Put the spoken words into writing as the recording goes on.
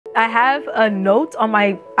I have a note on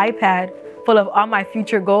my iPad full of all my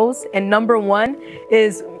future goals, and number one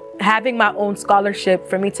is having my own scholarship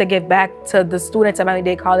for me to give back to the students at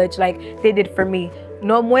Miami-Dade College like they did for me.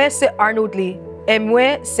 No moi c'est Arnouldy, et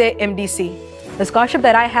moi c'est MDC. The scholarship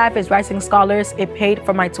that I have is Rising Scholars. It paid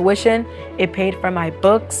for my tuition, it paid for my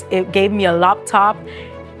books, it gave me a laptop,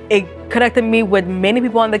 it connected me with many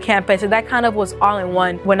people on the campus, and that kind of was all in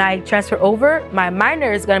one. When I transfer over, my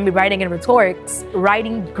minor is going to be writing and rhetorics,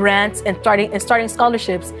 writing grants and starting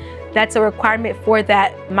scholarships. That's a requirement for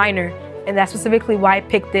that minor, and that's specifically why I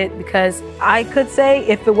picked it, because I could say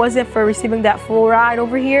if it wasn't for receiving that full ride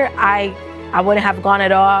over here, I wouldn't have gone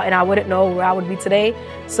at all, and I wouldn't know where I would be today.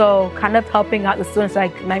 So kind of helping out the students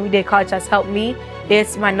like Miami-Dade College has helped me.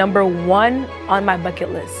 It's my number one on my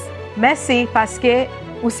bucket list. Merci parce que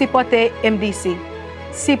ou supporter MDC.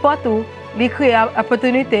 Supporte ou li créer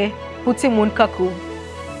opportunité pour tout le monde kakou.